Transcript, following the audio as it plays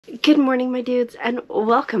Good morning, my dudes, and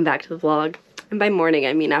welcome back to the vlog. And by morning,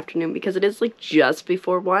 I mean afternoon, because it is like just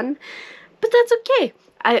before 1, but that's okay.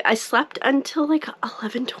 I slept until like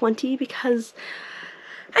 11:20 because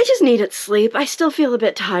I just needed sleep. I still feel a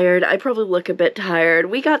bit tired. I probably look a bit tired.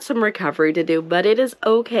 We got some recovery to do, but it is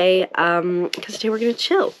okay, because today we're gonna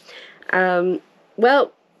chill.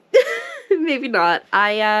 Well, maybe not.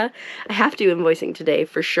 I have to do invoicing today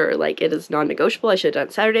for sure. Like, it is non-negotiable. I should have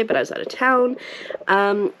done Saturday, but I was out of town.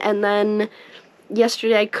 And then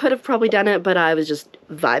yesterday I could have probably done it, but I was just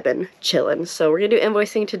vibing, chilling. So we're gonna do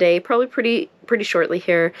invoicing today, probably pretty shortly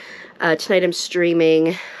here. Tonight I'm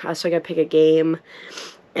streaming, so I gotta pick a game.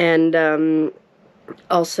 And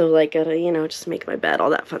also, like, gotta, you know, just make my bed,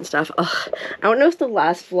 all that fun stuff. Ugh. I don't know if the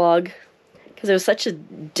last vlog, because it was such a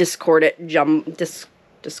discordant jumble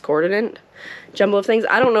of things.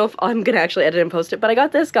 I don't know if I'm gonna actually edit and post it, but I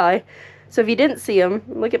got this guy. So if you didn't see him,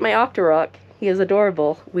 look at my Octorok. He is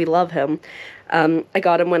adorable. We love him. I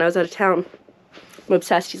got him when I was out of town. I'm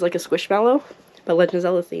obsessed. He's like a Squishmallow, but Legend of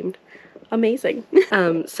Zelda themed. Amazing.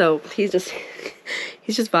 So he's just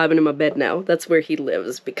vibing in my bed now. That's where he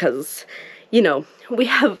lives because, you know, we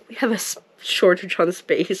have a shortage on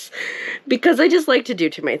space because I just like to do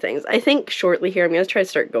too many things. I think shortly here I'm gonna try to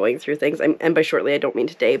start going through things, and by shortly I don't mean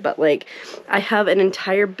today, but like I have an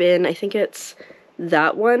entire bin. I think it's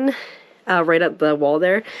that one right at the wall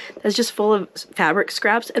there that's just full of fabric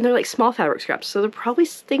scraps, and they're like small fabric scraps, so they're probably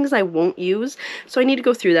things I won't use, so I need to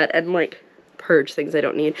go through that and like purge things I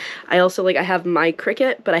don't need. I also, like, I have my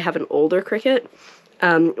Cricut, but I have an older Cricut,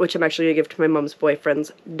 which I'm actually gonna give to my mom's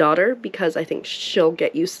boyfriend's daughter because I think she'll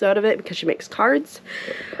get use out of it because she makes cards.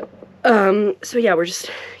 So yeah, we're just,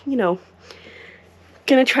 you know,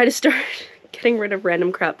 gonna try to start getting rid of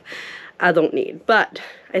random crap I don't need. But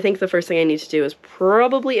I think the first thing I need to do is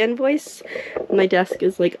probably invoice. My desk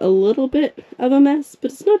is like a little bit of a mess,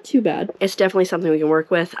 but it's not too bad. It's definitely something we can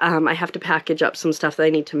work with. I have to package up some stuff that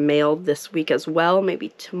I need to mail this week as well, maybe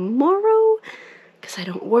tomorrow, because I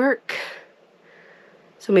don't work.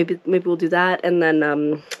 So maybe we'll do that, and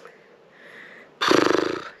then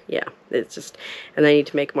yeah, it's just, and I need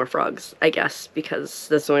to make more frogs, I guess, because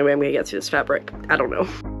that's the only way I'm gonna get through this fabric. I don't know.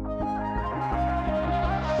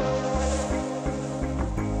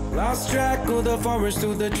 Lost track of the forest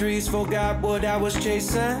through the trees, forgot what I was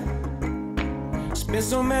chasing. Spent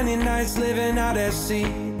so many nights living out at sea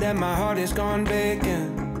that my heart is gone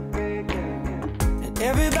vacant. And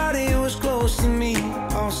everybody who was close to me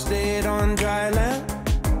all stayed on dry land.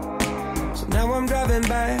 So now I'm driving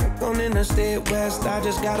back on Interstate West. I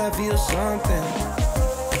just gotta feel something.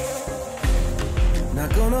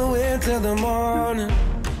 Not gonna wait till the morning.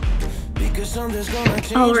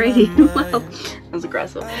 Alrighty, well, that was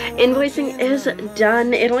aggressive. Invoicing is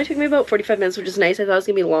done. It only took me about 45 minutes, which is nice. I thought it was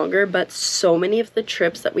gonna be longer, but so many of the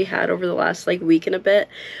trips that we had over the last like week and a bit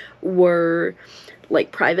were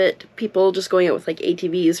like private people just going out with like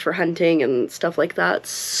ATVs for hunting and stuff like that.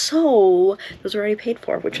 So those were already paid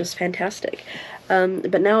for, which was fantastic.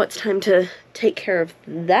 But now it's time to take care of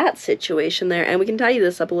that situation there, and we can tidy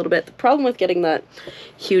this up a little bit. The problem with getting that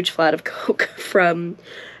huge flat of Coke from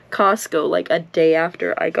Costco like a day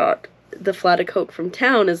after I got the flat of Coke from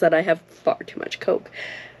town is that I have far too much Coke,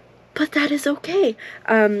 but that is okay.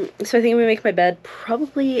 So I think I'm gonna make my bed,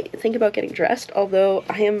 probably think about getting dressed, although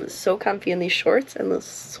I am so comfy in these shorts and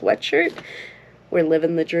this sweatshirt. We're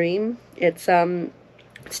living the dream. It's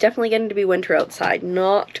definitely getting to be winter outside,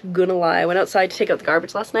 not gonna lie. I went outside to take out the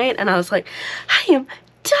garbage last night and I was like, I am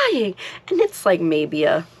dying, and it's like maybe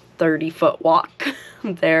a 30-foot walk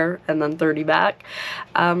there and then 30 back.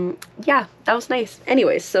 Yeah, that was nice.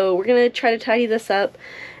 Anyways, so we're gonna try to tidy this up,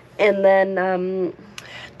 and then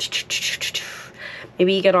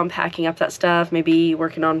maybe get on packing up that stuff, maybe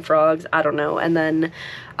working on frogs, I don't know. And then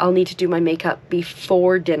I'll need to do my makeup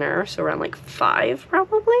before dinner, so around like 5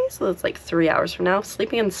 probably, so that's like 3 hours from now.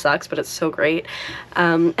 Sleeping in sucks, but it's so great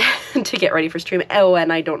to get ready for stream. Oh,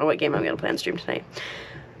 and I don't know what game I'm gonna play on stream tonight,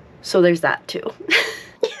 so there's that too.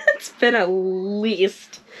 It's been at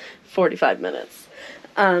least 45 minutes.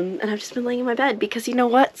 And I've just been laying in my bed because you know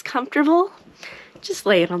what? It's comfortable. Just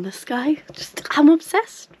laying on this guy. I'm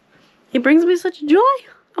obsessed. He brings me such joy.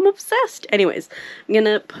 I'm obsessed. Anyways, I'm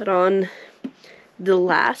gonna put on the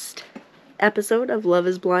last episode of Love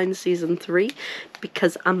is Blind Season 3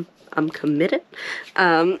 because I'm committed.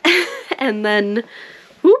 And then,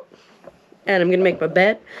 whoop, and I'm gonna make my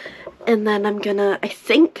bed. And then I'm gonna, I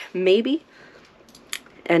think, maybe,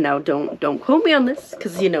 and now don't quote me on this,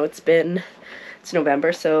 because, you know, it's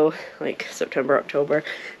November, so, like, September, October.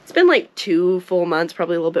 It's been, like, 2 full months,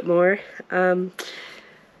 probably a little bit more.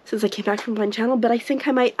 So since I came back from Blind Channel, but I think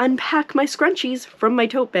I might unpack my scrunchies from my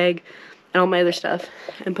tote bag and all my other stuff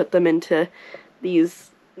and put them into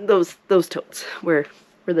those totes where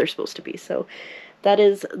they're supposed to be. So that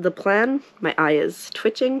is the plan. My eye is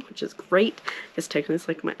twitching, which is great, because technically it's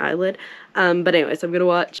like my eyelid. But anyways, I'm gonna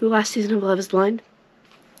watch the last season of Love is Blind.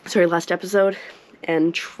 Sorry, last episode,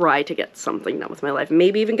 and try to get something done with my life.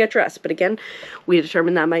 Maybe even get dressed, but again, we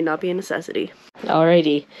determined that might not be a necessity.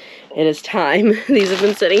 Alrighty, it is time. These have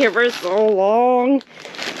been sitting here for so long.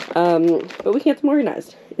 But we can get them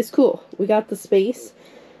organized. It's cool. We got the space.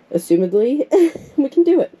 Assumedly, we can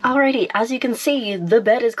do it. Alrighty, as you can see, the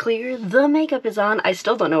bed is clear, the makeup is on. I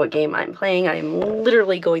still don't know what game I'm playing. I'm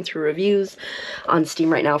literally going through reviews on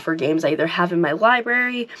Steam right now for games I either have in my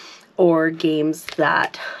library or games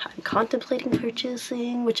that I'm contemplating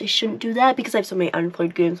purchasing, which I shouldn't do that because I have so many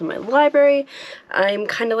unplayed games in my library. I'm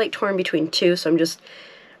kind of like torn between two, so I'm just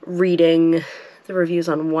reading the reviews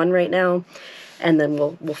on one right now, and then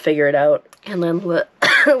we'll figure it out. And then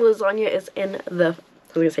lasagna is in the,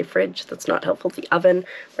 I was gonna say fridge, that's not helpful, the oven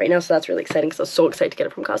right now, so that's really exciting because I was so excited to get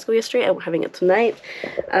it from Costco yesterday. I'm having it tonight.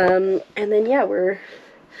 And then yeah, we're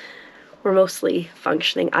mostly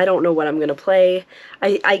functioning. I don't know what I'm gonna play.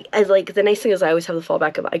 I like, the nice thing is I always have the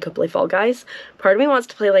fallback of I could play Fall Guys. Part of me wants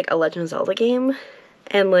to play like a Legend of Zelda game,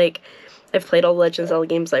 and like I've played all the Legend of Zelda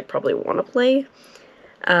games I probably want to play,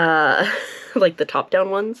 like the top-down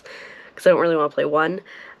ones, because I don't really want to play one.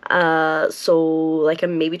 So like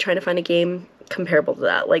I'm maybe trying to find a game comparable to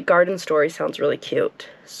that. Like Garden Story sounds really cute,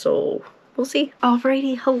 so we'll see.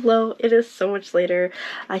 Alrighty, hello. It is so much later.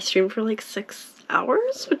 I streamed for like 6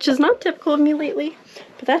 hours, which is not typical of me lately,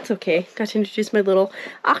 but that's okay. Got to introduce my little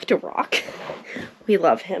Octorock. We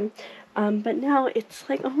love him. But now it's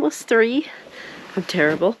like almost 3. I'm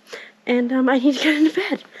terrible. And I need to get into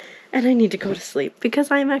bed. And I need to go to sleep because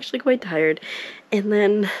I'm actually quite tired. And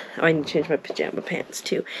then, oh, I need to change my pajama pants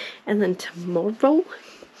too. And then tomorrow,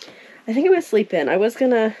 I think I'm gonna sleep in. I was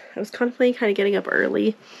contemplating kind of getting up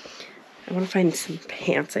early. I want to find some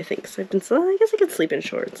pants, I think, because I've been, so I guess I could sleep in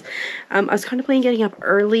shorts. I was contemplating getting up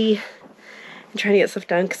early and trying to get stuff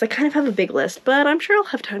done because I kind of have a big list, but I'm sure I'll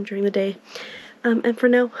have time during the day. And for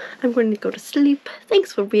now, I'm going to go to sleep.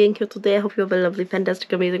 Thanks for being here today. I hope you have a lovely,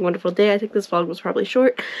 fantastic, amazing, wonderful day. I think this vlog was probably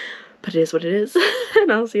short, but it is what it is.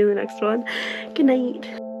 And I'll see you in the next one. Good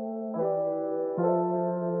night.